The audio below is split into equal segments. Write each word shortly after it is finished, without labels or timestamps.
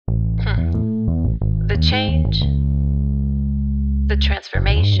change, the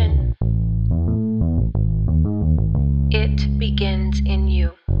transformation, it begins in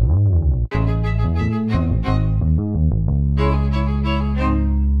you.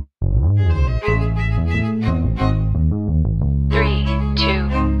 Three, two,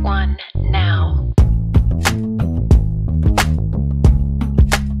 one, now.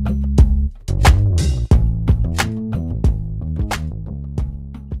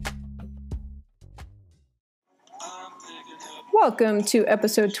 Welcome to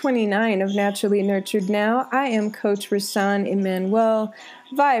episode 29 of Naturally Nurtured Now. I am Coach Risaun Immanuel.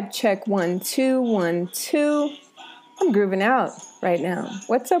 Vibe check 1 2 1 2. I'm grooving out right now.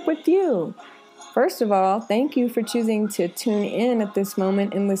 What's up with you? First of all, thank you for choosing to tune in at this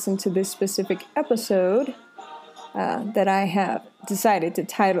moment and listen to this specific episode that I have decided to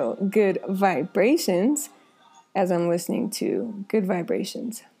title Good Vibrations, as I'm listening to Good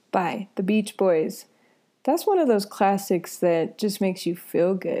Vibrations by the Beach Boys. That's one of those classics that just makes you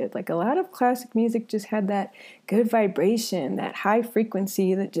feel good. Like a lot of classic music just had that good vibration, that high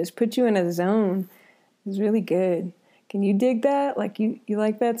frequency that just put you in a zone. It was really good. Can you dig that? Like you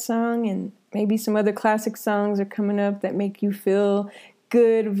like that song? And maybe some other classic songs are coming up that make you feel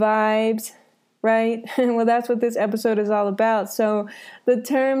good vibes, right? Well, that's what this episode is all about. So the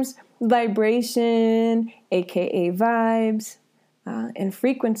terms vibration, aka vibes, and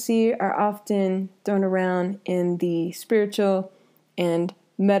frequency are often thrown around in the spiritual and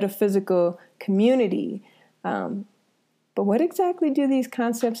metaphysical community. But what exactly do these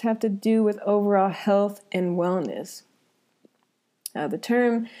concepts have to do with overall health and wellness? The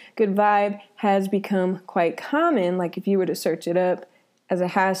term good vibe has become quite common, like if you were to search it up as a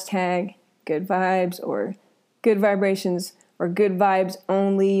hashtag, good vibes or good vibrations or good vibes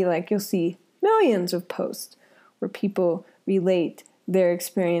only, like you'll see millions of posts where people relate their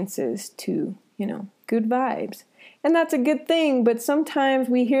experiences to, good vibes. And that's a good thing, but sometimes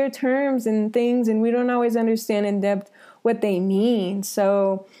we hear terms and things and we don't always understand in depth what they mean.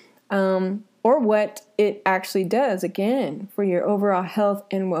 So, or what it actually does, again, for your overall health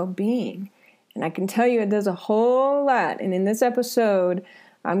and well-being. And I can tell you it does a whole lot. And in this episode,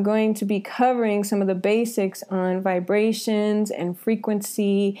 I'm going to be covering some of the basics on vibrations and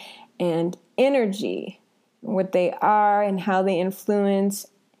frequency and energy, what they are and how they influence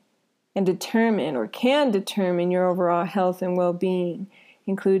and determine or can determine your overall health and well-being,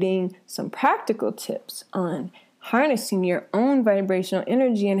 including some practical tips on harnessing your own vibrational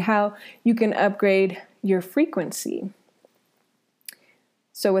energy and how you can upgrade your frequency.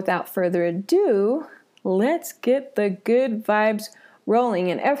 So without further ado, let's get the good vibes rolling.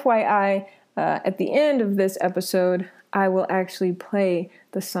 And FYI, at the end of this episode, I will actually play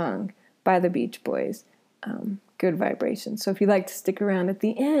the song by the Beach Boys, Good Vibrations. So if you'd like to stick around at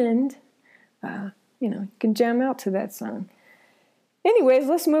the end, you can jam out to that song. Anyways,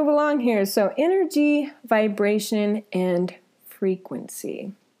 let's move along here. So energy, vibration, and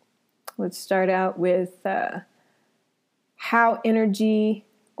frequency. Let's start out with how energy,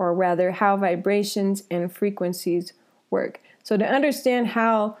 or rather how vibrations and frequencies work. So to understand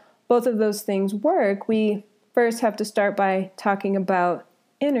how both of those things work, we first have to start by talking about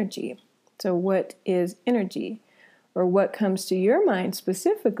energy. So what is energy? Or what comes to your mind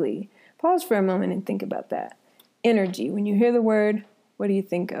specifically? Pause for a moment and think about that. Energy. When you hear the word, what do you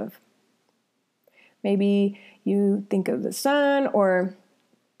think of? Maybe you think of the sun, or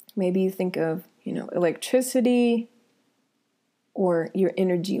maybe you think of, electricity, or your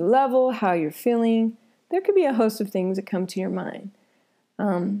energy level, how you're feeling. There could be a host of things that come to your mind.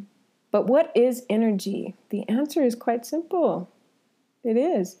 But what is energy? The answer is quite simple. It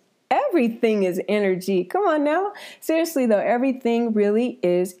is. Everything is energy. Come on now. Seriously though, everything really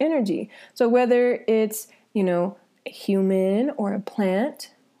is energy. So whether it's, a human or a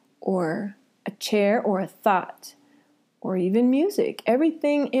plant or a chair or a thought or even music,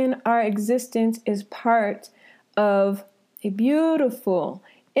 everything in our existence is part of a beautiful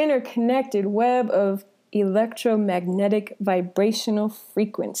interconnected web of electromagnetic vibrational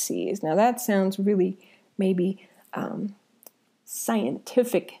frequencies. Now that sounds really maybe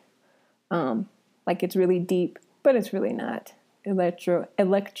scientific, like it's really deep, but it's really not.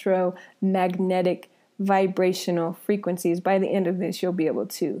 Electromagnetic vibrational frequencies. By the end of this, you'll be able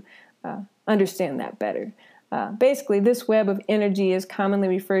to understand that better. Basically, this web of energy is commonly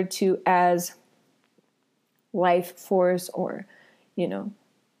referred to as life force or,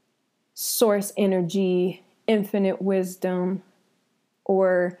 source energy, infinite wisdom,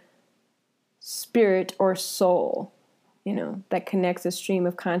 or spirit or soul, that connects a stream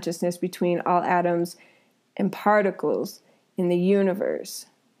of consciousness between all atoms and particles in the universe.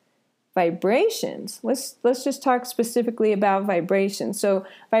 Vibrations. Let's just talk specifically about vibrations. So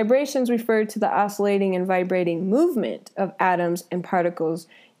vibrations refer to the oscillating and vibrating movement of atoms and particles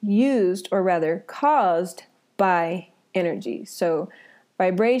used, or rather caused, by energy. So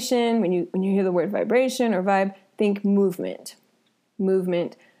vibration, when you hear the word vibration or vibe, think movement.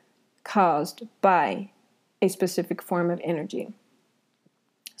 Movement caused by a specific form of energy.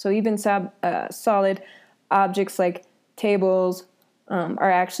 So even solid objects like tables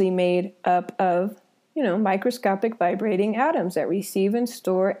are actually made up of, microscopic vibrating atoms that receive and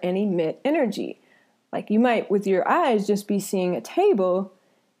store and emit energy. Like you might, with your eyes, just be seeing a table,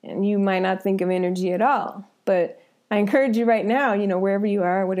 and you might not think of energy at all. But I encourage you right now, wherever you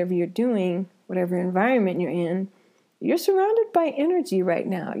are, whatever you're doing, whatever environment you're in, you're surrounded by energy right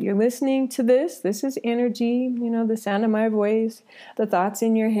now. You're listening to this. This is energy. The sound of my voice, the thoughts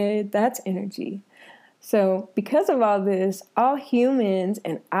in your head, that's energy. So because of all this, all humans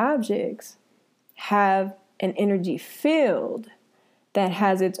and objects have an energy field that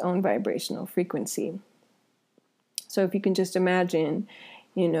has its own vibrational frequency. So if you can just imagine,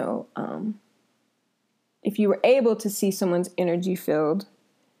 if you were able to see someone's energy field,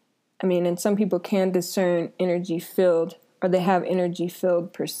 and some people can discern energy field, or they have energy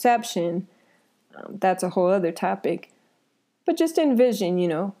field perception. That's a whole other topic. But just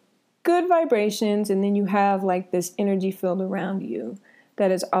envision, good vibrations, and then you have like this energy field around you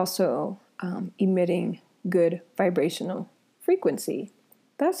that is also emitting good vibrational frequency.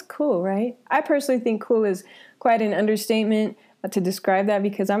 That's cool, right? I personally think cool is quite an understatement to describe that,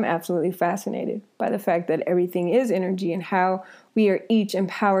 because I'm absolutely fascinated by the fact that everything is energy and how we are each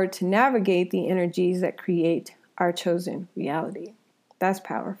empowered to navigate the energies that create our chosen reality. That's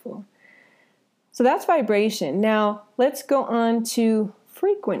powerful. So that's vibration. Now let's go on to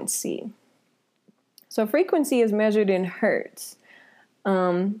frequency. So frequency is measured in hertz.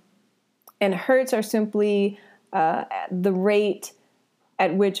 And hertz are simply the rate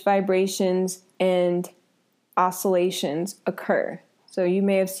at which vibrations and oscillations occur. So you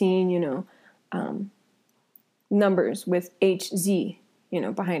may have seen, numbers with HZ,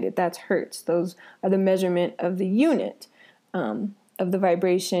 behind it. That's hertz. Those are the measurement of the unit of the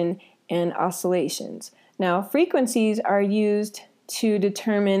vibration and oscillations. Now, frequencies are used to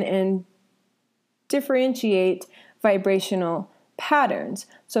determine and differentiate vibrational patterns.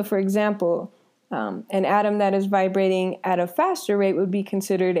 So, for example, an atom that is vibrating at a faster rate would be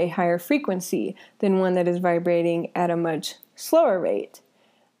considered a higher frequency than one that is vibrating at a much slower rate.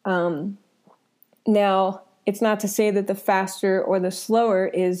 Now, it's not to say that the faster or the slower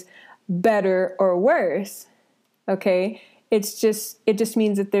is better or worse. Okay, it just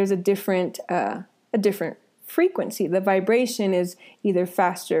means that there's a different frequency. The vibration is either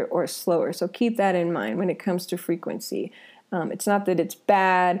faster or slower. So keep that in mind when it comes to frequency. It's not that it's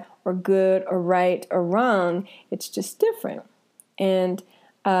bad or good or right or wrong. It's just different. And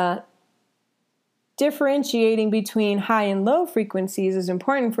differentiating between high and low frequencies is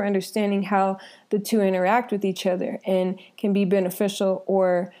important for understanding how the two interact with each other and can be beneficial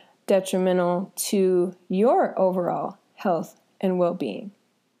or detrimental to your overall health and well-being.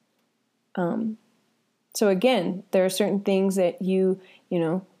 So again, there are certain things that you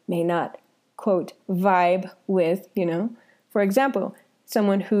may not, quote, vibe with, For example,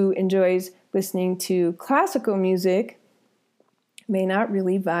 someone who enjoys listening to classical music may not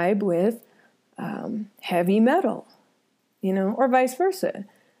really vibe with heavy metal, or vice versa.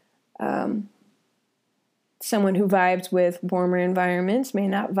 Someone who vibes with warmer environments may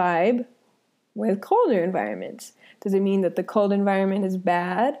not vibe with colder environments. Does it mean that the cold environment is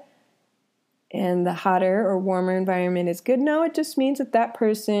bad and the hotter or warmer environment is good? No, it just means that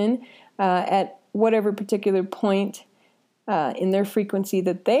person at whatever particular point in their frequency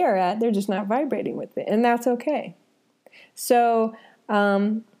that they are at, they're just not vibrating with it, and that's okay. So,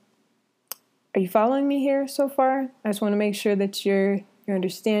 are you following me here so far? I just want to make sure that you're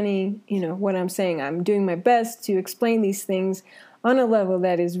understanding, what I'm saying. I'm doing my best to explain these things on a level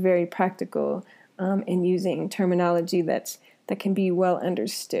that is very practical and using terminology that can be well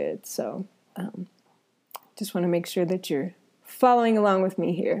understood. So, just want to make sure that you're following along with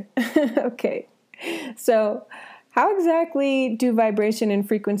me here. Okay. So, how exactly do vibration and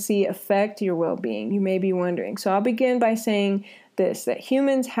frequency affect your well-being? You may be wondering. So I'll begin by saying this, that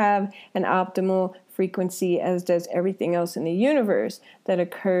humans have an optimal frequency, as does everything else in the universe, that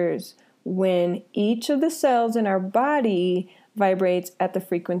occurs when each of the cells in our body vibrates at the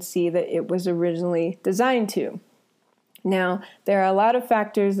frequency that it was originally designed to. Now, there are a lot of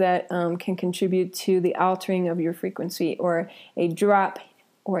factors that can contribute to the altering of your frequency, or a drop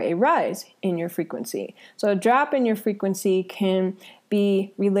or a rise in your frequency. So a drop in your frequency can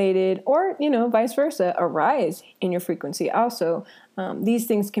be related, or, vice versa, a rise in your frequency also. These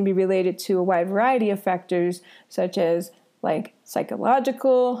things can be related to a wide variety of factors, such as like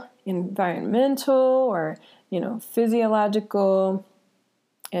psychological, environmental, or, physiological,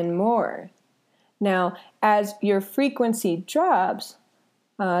 and more. Now, as your frequency drops,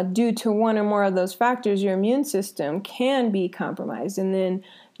 due to one or more of those factors, your immune system can be compromised. And then,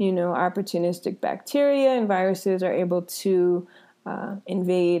 opportunistic bacteria and viruses are able to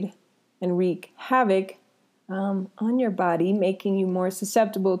invade and wreak havoc on your body, making you more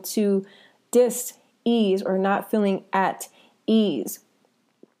susceptible to dis-ease or not feeling at ease.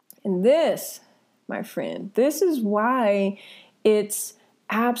 And this, my friend, this is why it's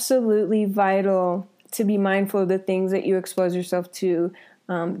absolutely vital to be mindful of the things that you expose yourself to,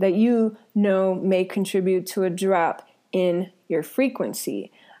 that may contribute to a drop in your frequency.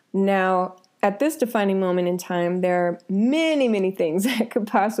 Now, at this defining moment in time, there are many, many things that could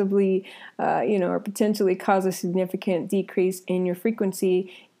possibly, or potentially cause a significant decrease in your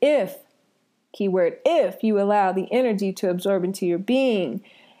frequency if you allow the energy to absorb into your being.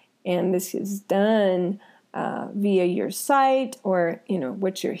 And this is done via your sight, or,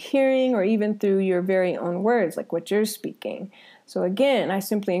 what you're hearing, or even through your very own words, like what you're speaking. So again, I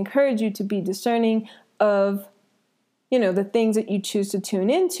simply encourage you to be discerning of, the things that you choose to tune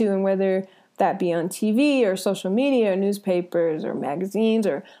into, and whether that be on TV or social media or newspapers or magazines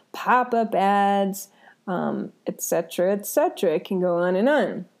or pop-up ads, etc., etc. It can go on and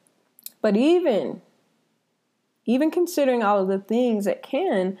on. But even considering all of the things that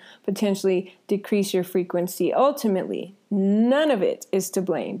can potentially decrease your frequency, ultimately, none of it is to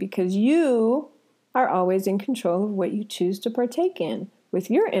blame, because you are always in control of what you choose to partake in with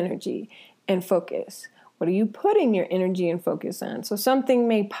your energy and focus. What are you putting your energy and focus on? So something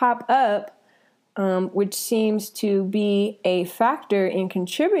may pop up which seems to be a factor in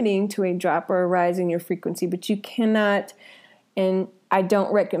contributing to a drop or a rise in your frequency, but you cannot, and I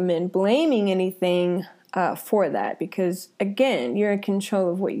don't recommend blaming anything for that, because again, you're in control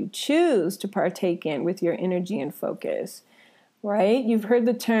of what you choose to partake in with your energy and focus, right? You've heard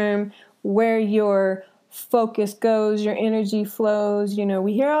the term, where your focus goes, your energy flows.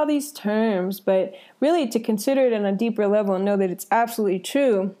 We hear all these terms, but really to consider it on a deeper level and know that it's absolutely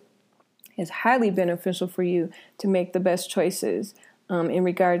true is highly beneficial for you to make the best choices in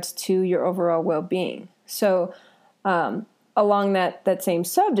regards to your overall well-being. So along that same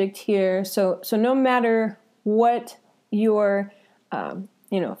subject here, so no matter what your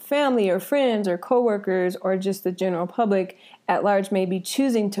family or friends or coworkers or just the general public at large may be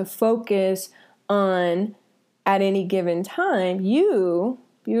choosing to focus on at any given time, you,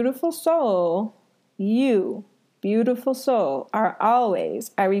 beautiful soul, are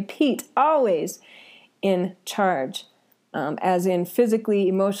always, I repeat, always in charge, as in physically,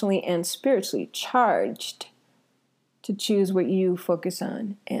 emotionally, and spiritually charged to choose what you focus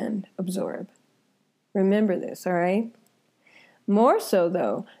on and absorb. Remember this, all right? More so,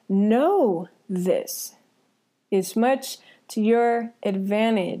 though, know this. It's much to your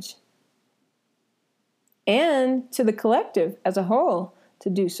advantage and to the collective as a whole to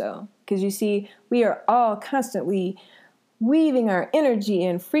do so. Because you see, we are all constantly weaving our energy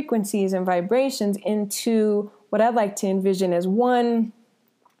and frequencies and vibrations into what I'd like to envision as one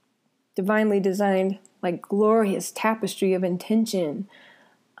divinely designed, like glorious tapestry of intention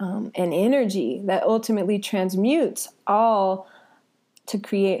and energy that ultimately transmutes all to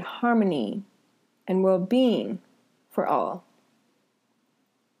create harmony and well-being for all.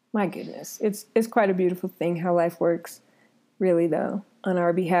 My goodness, it's quite a beautiful thing how life works, really, though, on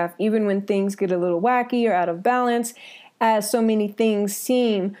our behalf, even when things get a little wacky or out of balance, as so many things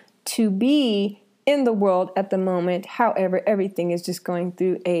seem to be in the world at the moment. However, everything is just going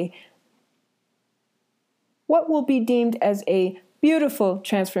through what will be deemed as a beautiful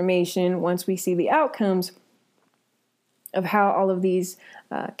transformation once we see the outcomes of how all of these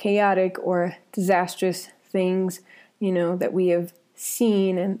chaotic or disastrous things, that we have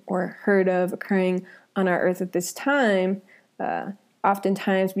seen and or heard of occurring on our earth at this time,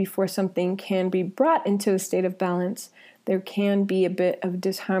 oftentimes before something can be brought into a state of balance, there can be a bit of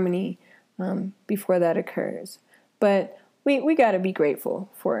disharmony before that occurs. But we got to be grateful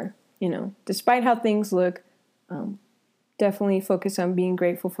for, despite how things look, definitely focus on being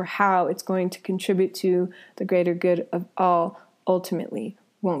grateful for how it's going to contribute to the greater good of all. Ultimately,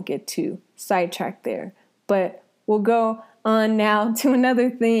 won't get too sidetracked there. But we'll go on now to another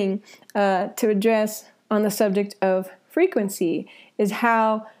thing to address on the subject of frequency, is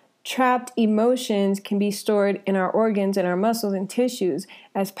how trapped emotions can be stored in our organs and our muscles and tissues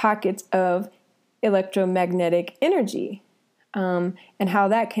as pockets of electromagnetic energy, and how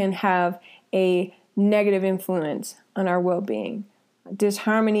that can have a negative influence on our well-being.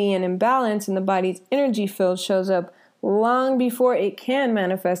 Disharmony and imbalance in the body's energy field shows up long before it can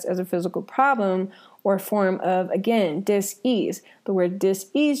manifest as a physical problem or form of, again, dis-ease. The word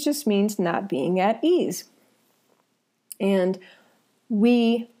dis-ease just means not being at ease. And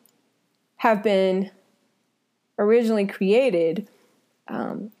we have been originally created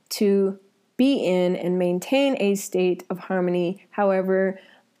to be in and maintain a state of harmony. However,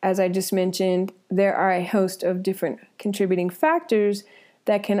 as I just mentioned, there are a host of different contributing factors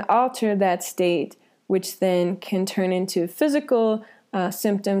that can alter that state, which then can turn into physical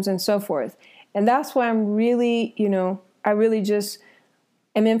symptoms and so forth. And that's why I'm really, I really just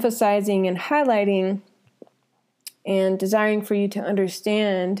am emphasizing and highlighting and desiring for you to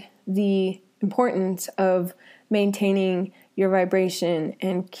understand the importance of maintaining your vibration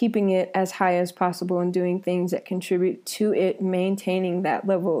and keeping it as high as possible and doing things that contribute to it maintaining that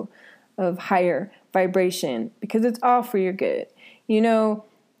level of higher vibration, because it's all for your good. You know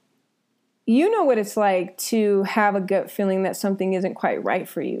what it's like to have a gut feeling that something isn't quite right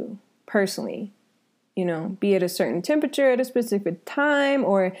for you personally. Be it a certain temperature at a specific time,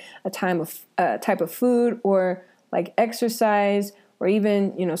 or a type of food, or like exercise, or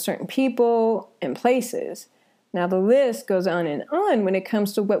even, certain people and places. Now, the list goes on and on when it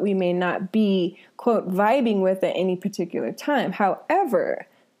comes to what we may not be, quote, vibing with at any particular time. However,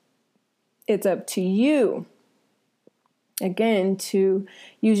 it's up to you, again, to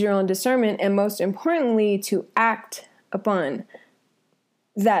use your own discernment, and most importantly, to act upon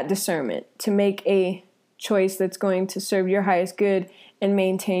that discernment, to make a choice that's going to serve your highest good and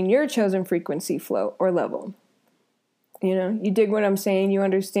maintain your chosen frequency, flow, or level. You dig what I'm saying? You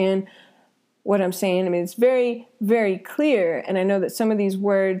understand what I'm saying? I mean, it's very, very clear. And I know that some of these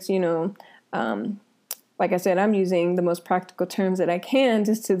words, like I said, I'm using the most practical terms that I can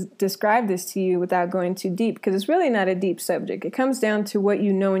just to describe this to you without going too deep, because it's really not a deep subject. It comes down to what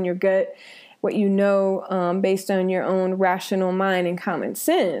you know in your gut, what you know based on your own rational mind and common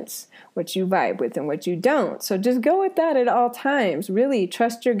sense, what you vibe with and what you don't. So just go with that at all times. Really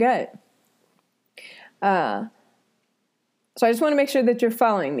trust your gut. So I just want to make sure that you're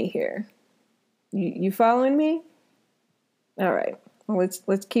following me here. You following me? All right. Well,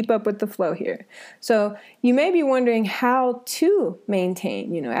 let's keep up with the flow here. So you may be wondering how to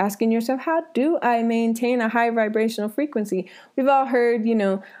maintain, asking yourself, how do I maintain a high vibrational frequency? We've all heard,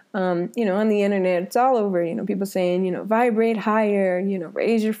 on the internet, it's all over, people saying, vibrate higher,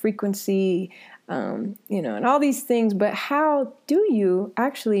 raise your frequency, and all these things. But how do you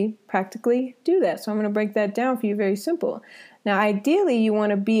actually practically do that? So I'm going to break that down for you. Very simple. Now, ideally, you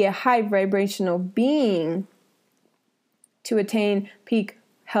want to be a high vibrational being to attain peak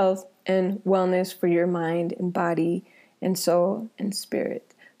health and wellness for your mind and body and soul and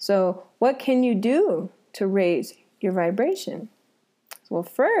spirit. So what can you do to raise your vibration? Well,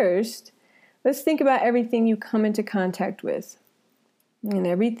 first, let's think about everything you come into contact with and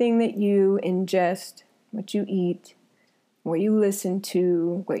everything that you ingest, what you eat, what you listen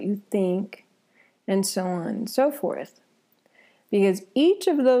to, what you think, and so on and so forth. Because each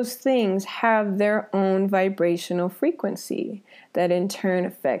of those things have their own vibrational frequency that in turn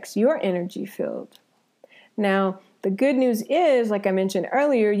affects your energy field. Now, the good news is, like I mentioned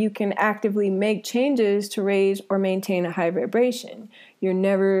earlier, you can actively make changes to raise or maintain a high vibration. You're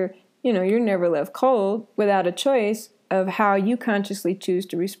never left cold without a choice of how you consciously choose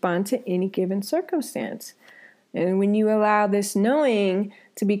to respond to any given circumstance. And when you allow this knowing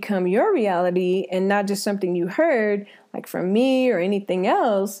to become your reality and not just something you heard, like from me or anything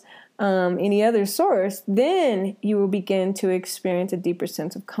else, any other source, then you will begin to experience a deeper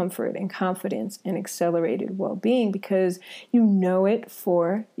sense of comfort and confidence and accelerated well-being because you know it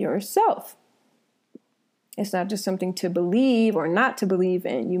for yourself. It's not just something to believe or not to believe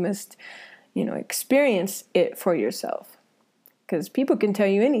in. You must, experience it for yourself. Because people can tell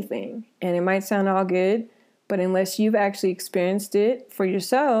you anything, and it might sound all good, but unless you've actually experienced it for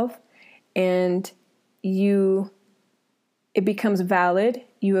yourself and it becomes valid,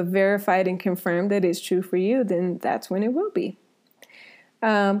 you have verified and confirmed that it's true for you, then that's when it will be.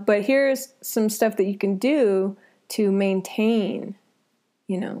 But here's some stuff that you can do to maintain,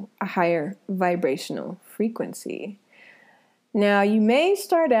 a higher vibrational frequency. Now, you may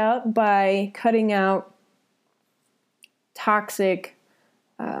start out by cutting out toxic,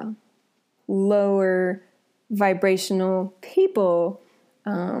 lower vibrational people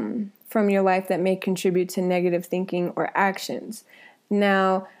from your life that may contribute to negative thinking or actions.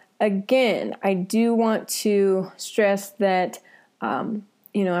 Now, again, I do want to stress that, I'm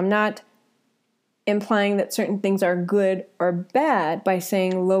not implying that certain things are good or bad by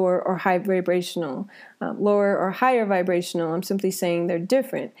saying lower or high vibrational, lower or higher vibrational. I'm simply saying they're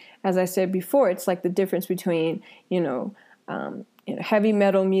different. As I said before, it's like the difference between, heavy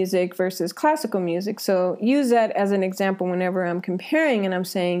metal music versus classical music. So use that as an example whenever I'm comparing and I'm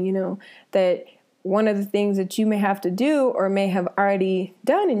saying, that one of the things that you may have to do or may have already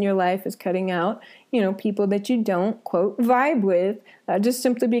done in your life is cutting out, people that you don't, quote, vibe with, just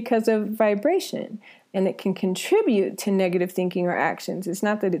simply because of vibration. And it can contribute to negative thinking or actions. It's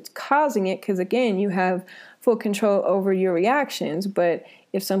not that it's causing it, because again, you have full control over your reactions. But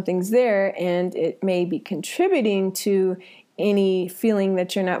if something's there and it may be contributing to any feeling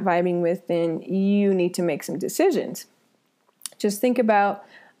that you're not vibing with, then you need to make some decisions. Just think about,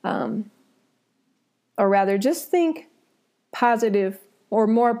 or rather just think positive or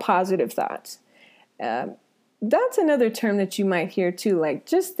more positive thoughts. That's another term that you might hear too, like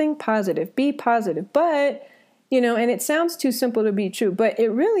just think positive, be positive. But, and it sounds too simple to be true, but it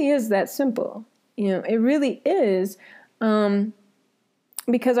really is that simple. It really is,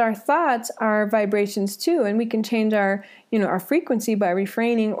 because our thoughts are vibrations too, and we can change our frequency by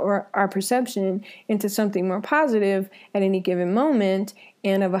refraining or our perception into something more positive at any given moment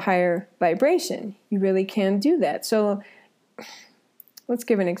and of a higher vibration. You really can do that. So let's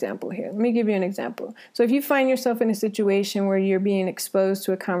give an example here. Let me give you an example. So if you find yourself in a situation where you're being exposed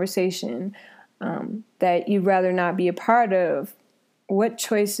to a conversation that you'd rather not be a part of, what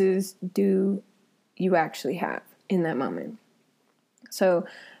choices do you actually have in that moment? So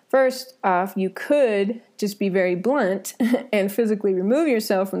first off, you could just be very blunt and physically remove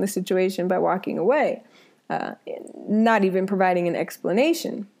yourself from the situation by walking away, not even providing an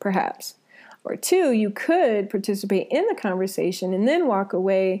explanation, perhaps. Or two, you could participate in the conversation and then walk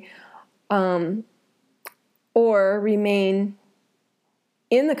away, or remain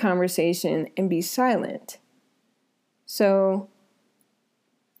in the conversation and be silent. So,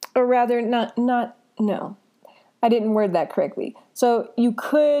 or rather, no. I didn't word that correctly. So you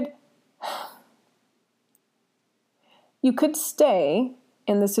could stay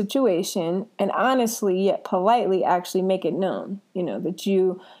in the situation and honestly yet politely actually make it known, that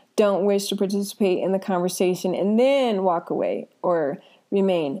you don't wish to participate in the conversation and then walk away or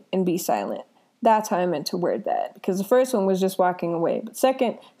remain and be silent. That's how I meant to word that, because the first one was just walking away. But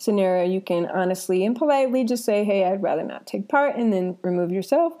second scenario, you can honestly and politely just say, hey, I'd rather not take part, and then remove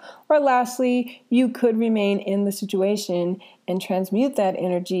yourself. Or lastly, you could remain in the situation and transmute that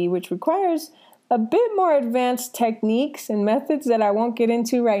energy, which requires a bit more advanced techniques and methods that I won't get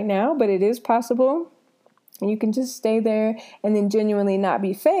into right now, but it is possible. And you can just stay there and then genuinely not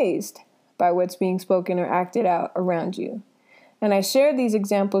be fazed by what's being spoken or acted out around you. And I shared these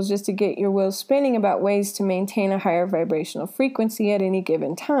examples just to get your wheels spinning about ways to maintain a higher vibrational frequency at any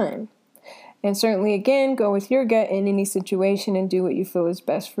given time. And certainly, again, go with your gut in any situation and do what you feel is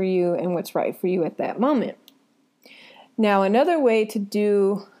best for you and what's right for you at that moment. Now, another way to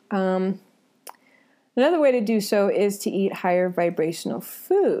do so is to eat higher vibrational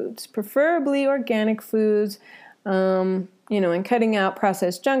foods, preferably organic foods, and cutting out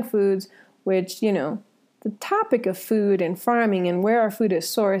processed junk foods, which, the topic of food and farming and where our food is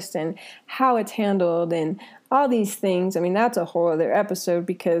sourced and how it's handled and all these things, that's a whole other episode,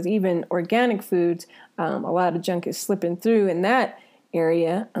 because even organic foods, a lot of junk is slipping through in that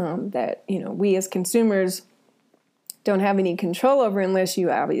area that, we as consumers don't have any control over unless you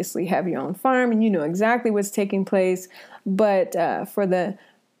obviously have your own farm and you know exactly what's taking place. But for the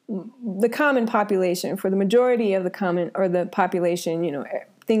common population, for the majority of the population,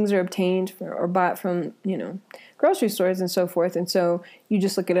 things are obtained or bought from, grocery stores and so forth. And so you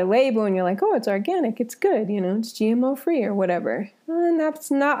just look at a label and you're like, oh, it's organic, it's good, it's GMO free or whatever. And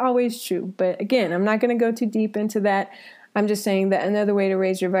that's not always true. But again, I'm not going to go too deep into that. I'm just saying that another way to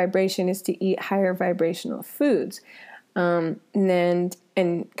raise your vibration is to eat higher vibrational foods, and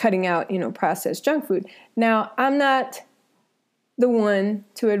cutting out, processed junk food. Now, I'm not the one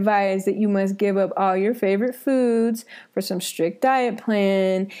to advise that you must give up all your favorite foods for some strict diet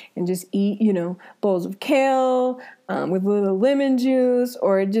plan and just eat, bowls of kale with a little lemon juice,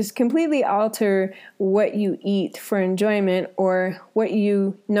 or just completely alter what you eat for enjoyment or what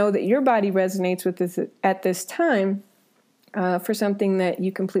you know that your body resonates with at this time for something that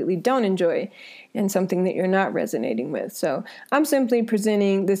you completely don't enjoy and something that you're not resonating with. So I'm simply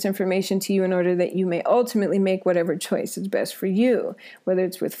presenting this information to you in order that you may ultimately make whatever choice is best for you, whether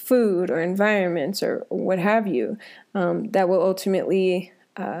it's with food or environments or what have you, that will ultimately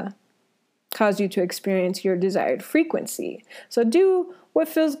cause you to experience your desired frequency. So do what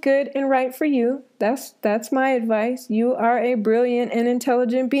feels good and right for you. That's my advice. You are a brilliant and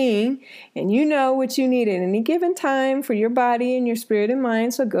intelligent being, and you know what you need at any given time for your body and your spirit and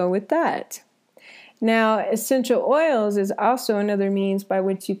mind, so go with that. Now, essential oils is also another means by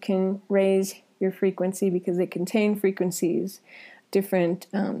which you can raise your frequency because they contain frequencies, different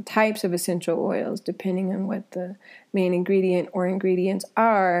types of essential oils, depending on what the main ingredient or ingredients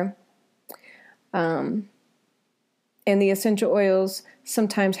are. And the essential oils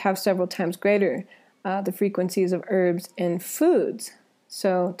sometimes have several times greater the frequencies of herbs and foods.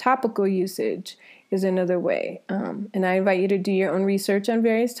 So topical usage is another way. And I invite you to do your own research on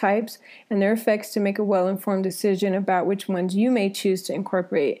various types and their effects to make a well-informed decision about which ones you may choose to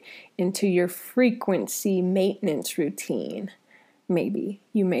incorporate into your frequency maintenance routine. Maybe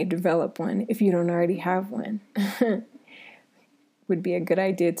you may develop one if you don't already have one. Would be a good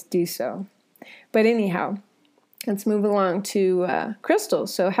idea to do so. But anyhow, let's move along to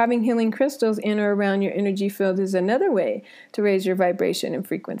crystals. So having healing crystals in or around your energy field is another way to raise your vibration and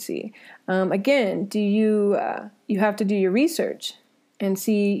frequency. Again, you have to do your research and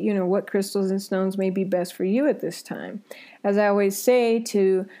see, what crystals and stones may be best for you at this time. As I always say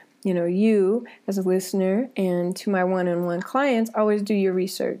to, you as a listener and to my one-on-one clients, always do your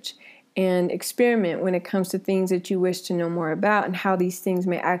research and experiment when it comes to things that you wish to know more about and how these things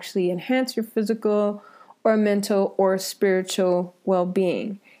may actually enhance your physical or mental or spiritual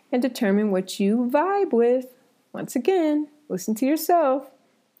well-being, and determine what you vibe with. Once again, listen to yourself.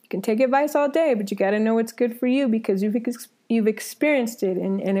 You can take advice all day, but you got to know what's good for you because you've experienced it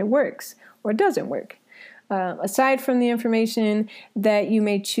and it works or it doesn't work. Aside from the information that you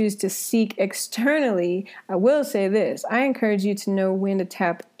may choose to seek externally, I will say this. I encourage you to know when to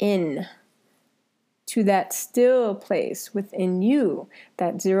tap in to that still place within you,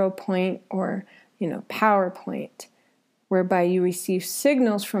 that 0 point or power point, whereby you receive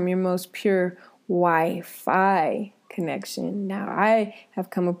signals from your most pure Wi-Fi connection. Now, I have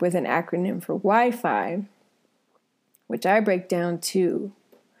come up with an acronym for Wi-Fi, which I break down to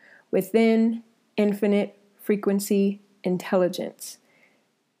within infinite frequency intelligence.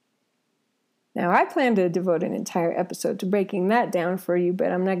 Now, I plan to devote an entire episode to breaking that down for you,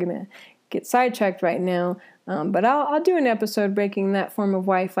 but I'm not going to get sidetracked right now. But I'll do an episode breaking that form of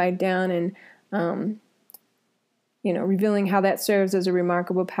Wi-Fi down and revealing how that serves as a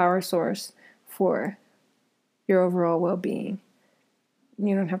remarkable power source for your overall well-being.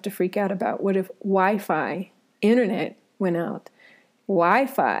 You don't have to freak out about what if Wi-Fi, internet, went out.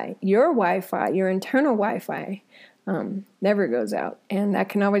 Wi-Fi, your internal Wi-Fi, never goes out, and that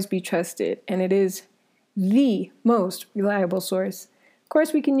can always be trusted, and it is the most reliable source. Of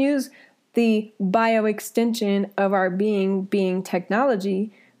course, we can use the bioextension of our being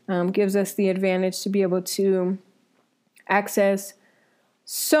technology, gives us the advantage to be able to access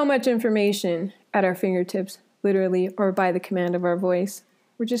so much information at our fingertips, literally, or by the command of our voice.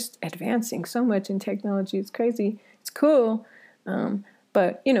 We're just advancing so much in technology. It's crazy. It's cool.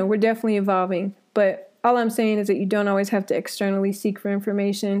 But we're definitely evolving. But all I'm saying is that you don't always have to externally seek for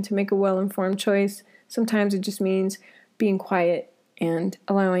information to make a well-informed choice. Sometimes it just means being quiet and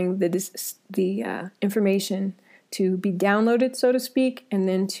allowing the information to be downloaded, so to speak, and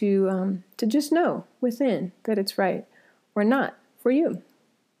then to just know within that it's right or not for you.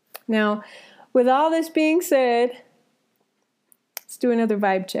 Now, with all this being said, let's do another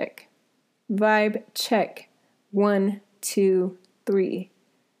vibe check. Vibe check. 1, 2, 3.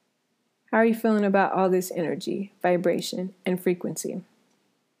 How are you feeling about all this energy, vibration, and frequency?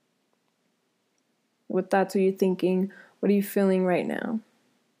 What thoughts are you thinking? What are you feeling right now?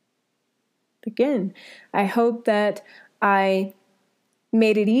 Again, I hope that I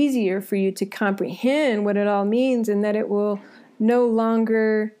made it easier for you to comprehend what it all means and that it will no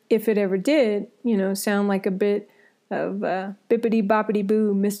longer, if it ever did, sound like a bit of bippity boppity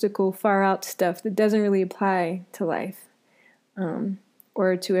boo mystical far out stuff that doesn't really apply to life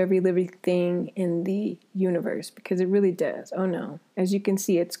or to every living thing in the universe, because it really does. Oh no. As you can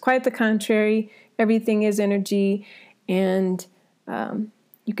see, it's quite the contrary. Everything is energy, and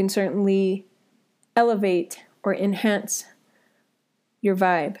you can certainly elevate or enhance your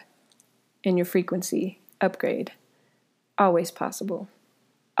vibe and your frequency upgrade. Always possible.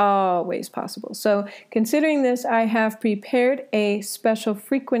 Always possible. So considering this, I have prepared a special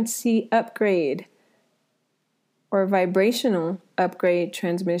frequency upgrade or vibrational upgrade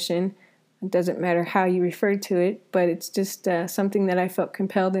transmission. It doesn't matter how you refer to it, but it's just something that I felt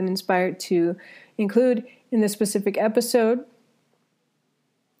compelled and inspired to include in this specific episode.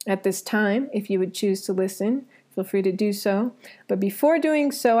 At this time, if you would choose to listen, feel free to do so. But before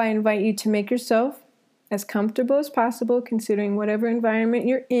doing so, I invite you to make yourself as comfortable as possible, considering whatever environment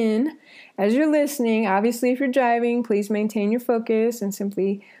you're in. As you're listening, obviously if you're driving, please maintain your focus and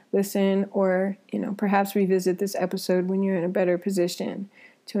simply listen, or perhaps revisit this episode when you're in a better position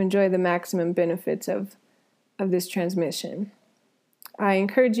to enjoy the maximum benefits of this transmission. I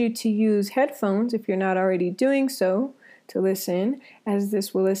encourage you to use headphones if you're not already doing so to listen, as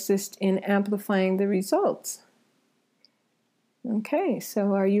this will assist in amplifying the results. Okay,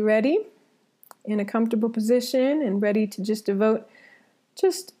 so are you ready? In a comfortable position and ready to just devote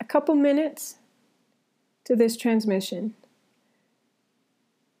just a couple minutes to this transmission.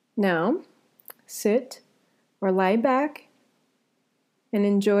 Now, sit or lie back and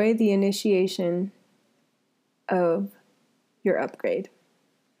enjoy the initiation of your upgrade.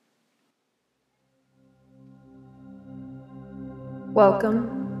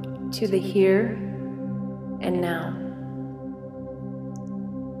 Welcome to the here and now.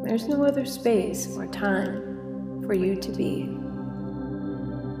 There's no other space or time for you to be.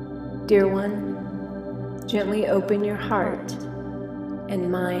 Dear one, gently open your heart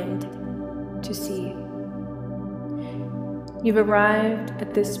and mind to see. You've arrived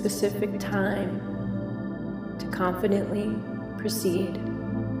at this specific time to confidently proceed.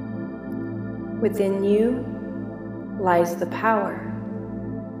 Within you lies the power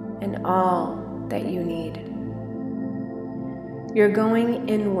and all that you need. You're going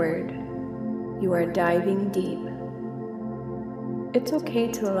inward. You are diving deep. It's okay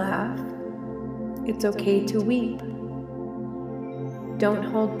to laugh. It's okay to weep. Don't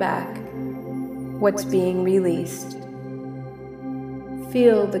hold back what's being released.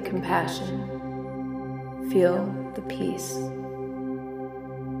 Feel the compassion. Feel the peace.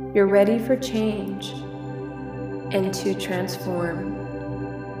 You're ready for change and to transform.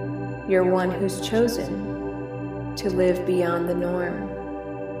 You're one who's chosen to live beyond the norm.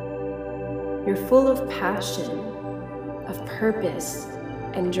 You're full of passion, of purpose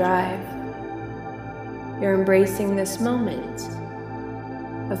and drive. You're embracing this moment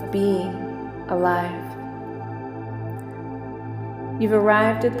of being alive. You've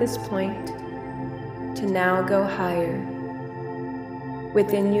arrived at this point to now go higher.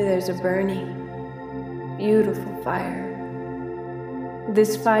 Within you there's a burning, beautiful fire.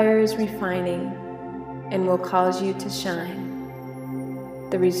 This fire is refining and will cause you to shine.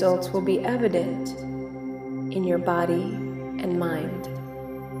 The results will be evident in your body and mind.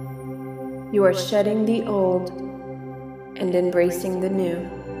 You are shedding the old and embracing the new.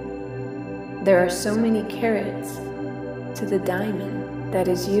 There are so many carats to the diamond that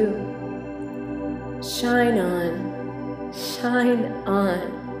is you. Shine on, shine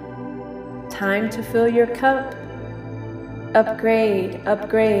on. Time to fill your cup. Upgrade,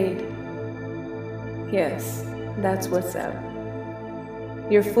 upgrade. Yes, that's what's up.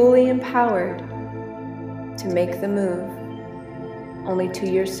 You're fully empowered to make the move. Only to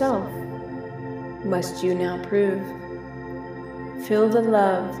yourself must you now prove. Feel the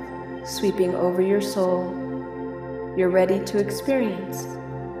love sweeping over your soul. You're ready to experience,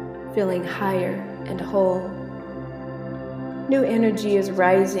 feeling higher and whole. New energy is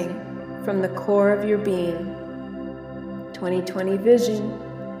rising from the core of your being. 2020 vision.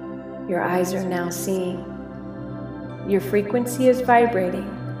 Your eyes are now seeing. Your frequency is vibrating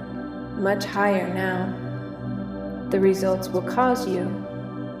much higher now. The results will cause you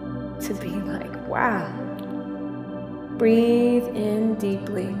to be like, wow. Breathe in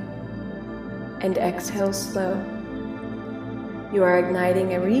deeply and exhale slow. You are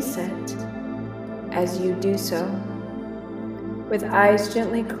igniting a reset as you do so. With eyes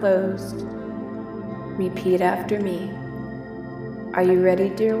gently closed, repeat after me. Are you ready,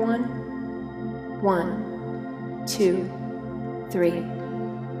 dear one? 1, 2, 3.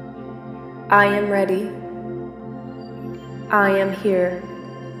 I am ready. I am here.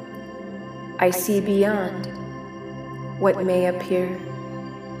 I see beyond what may appear.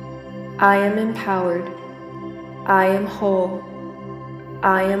 I am empowered. I am whole.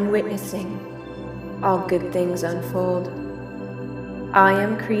 I am witnessing all good things unfold. I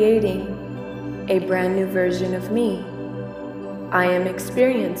am creating a brand new version of me. I am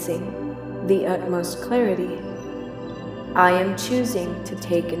experiencing the utmost clarity. I am choosing to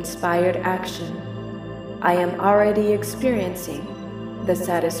take inspired action. I am already experiencing the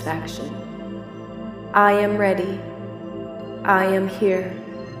satisfaction. I am ready. I am here.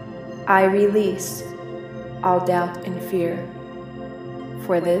 I release all doubt and fear.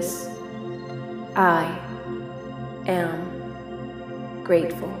 For this, I am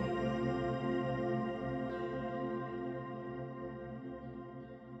grateful.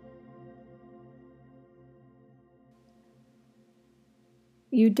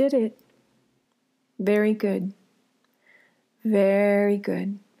 You did it. Very good. Very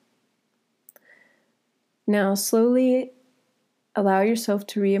good. Now slowly allow yourself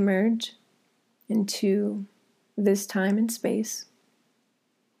to reemerge into this time and space.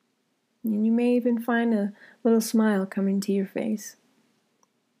 And you may even find a little smile coming to your face.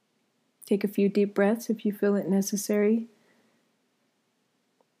 Take a few deep breaths if you feel it necessary.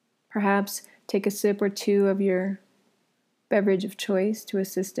 Perhaps take a sip or two of your beverage of choice to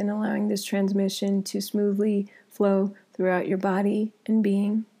assist in allowing this transmission to smoothly flow throughout your body and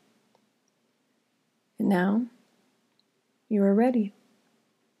being. And now, you are ready.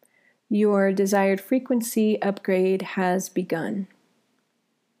 Your desired frequency upgrade has begun.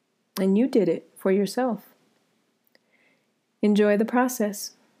 And you did it for yourself. Enjoy the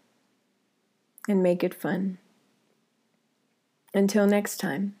process and make it fun. Until next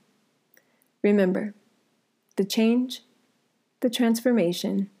time, remember, the change, the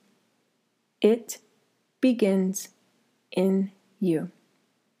transformation, it begins in you.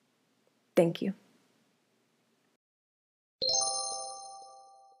 Thank you.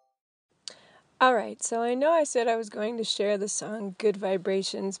 Alright, so I know I said I was going to share the song Good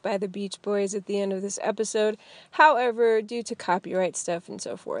Vibrations by the Beach Boys at the end of this episode. However, due to copyright stuff and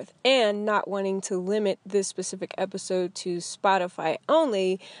so forth, and not wanting to limit this specific episode to Spotify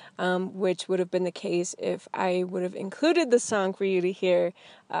only, which would have been the case if I would have included the song for you to hear,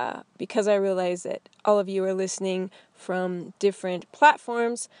 because I realized that all of you are listening from different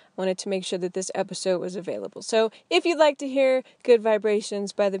platforms, wanted to make sure that this episode was available. So if you'd like to hear Good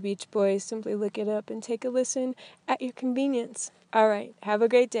Vibrations by the Beach Boys, simply look it up and take a listen at your convenience. All right, have a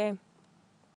great day.